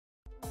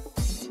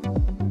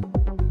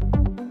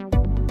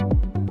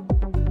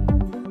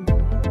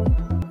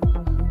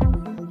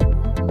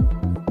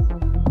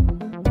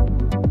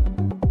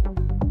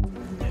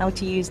how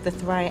to use the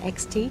Thuraya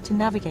XT to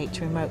navigate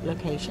to remote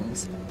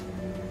locations.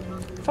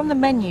 From the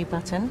menu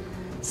button,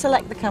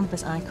 select the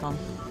compass icon.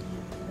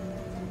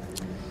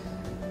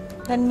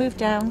 Then move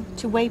down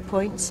to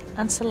waypoints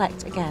and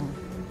select again.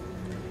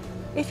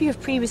 If you have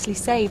previously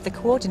saved the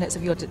coordinates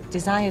of your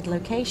desired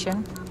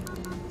location,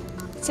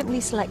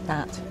 simply select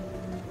that.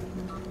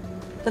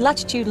 The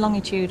latitude,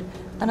 longitude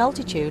and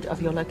altitude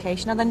of your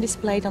location are then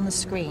displayed on the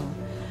screen.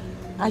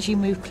 As you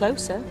move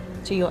closer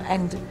to your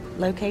end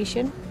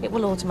location, it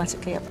will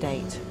automatically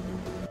update.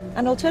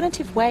 An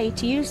alternative way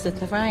to use the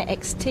Thuraya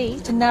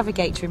XT to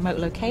navigate to remote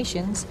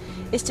locations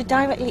is to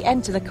directly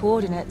enter the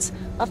coordinates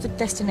of the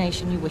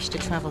destination you wish to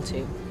travel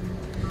to.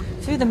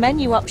 Through the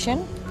menu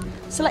option,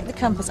 select the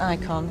compass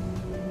icon.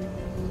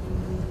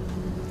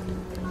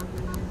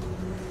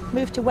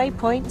 Move to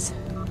waypoints,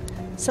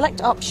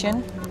 select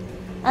option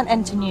and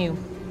enter new.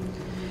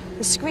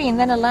 The screen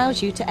then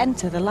allows you to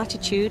enter the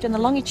latitude and the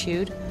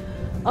longitude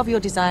of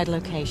your desired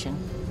location.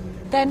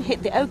 Then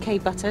hit the OK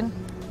button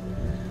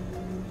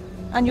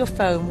and your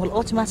phone will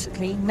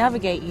automatically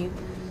navigate you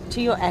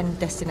to your end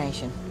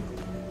destination.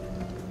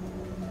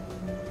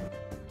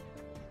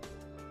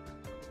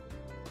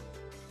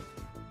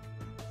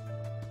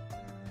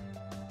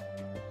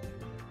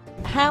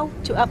 How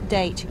to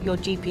update your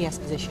GPS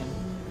position.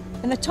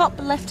 In the top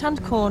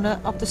left-hand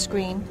corner of the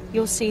screen,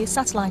 you'll see a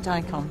satellite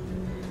icon.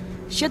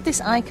 Should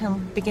this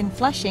icon begin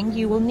flashing,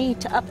 you will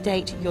need to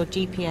update your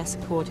GPS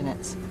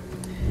coordinates.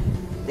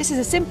 This is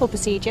a simple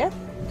procedure.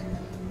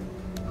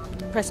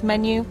 Press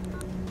menu,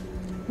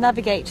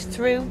 navigate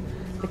through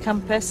the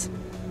compass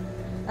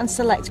and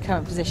select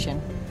current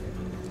position.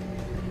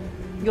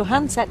 Your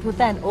handset will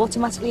then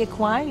automatically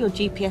acquire your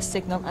GPS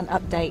signal and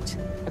update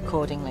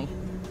accordingly.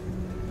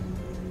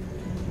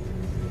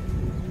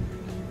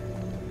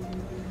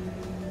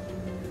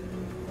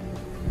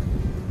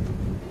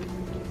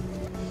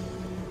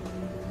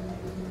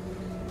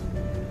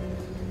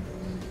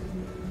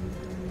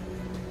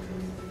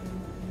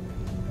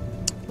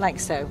 Like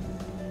so.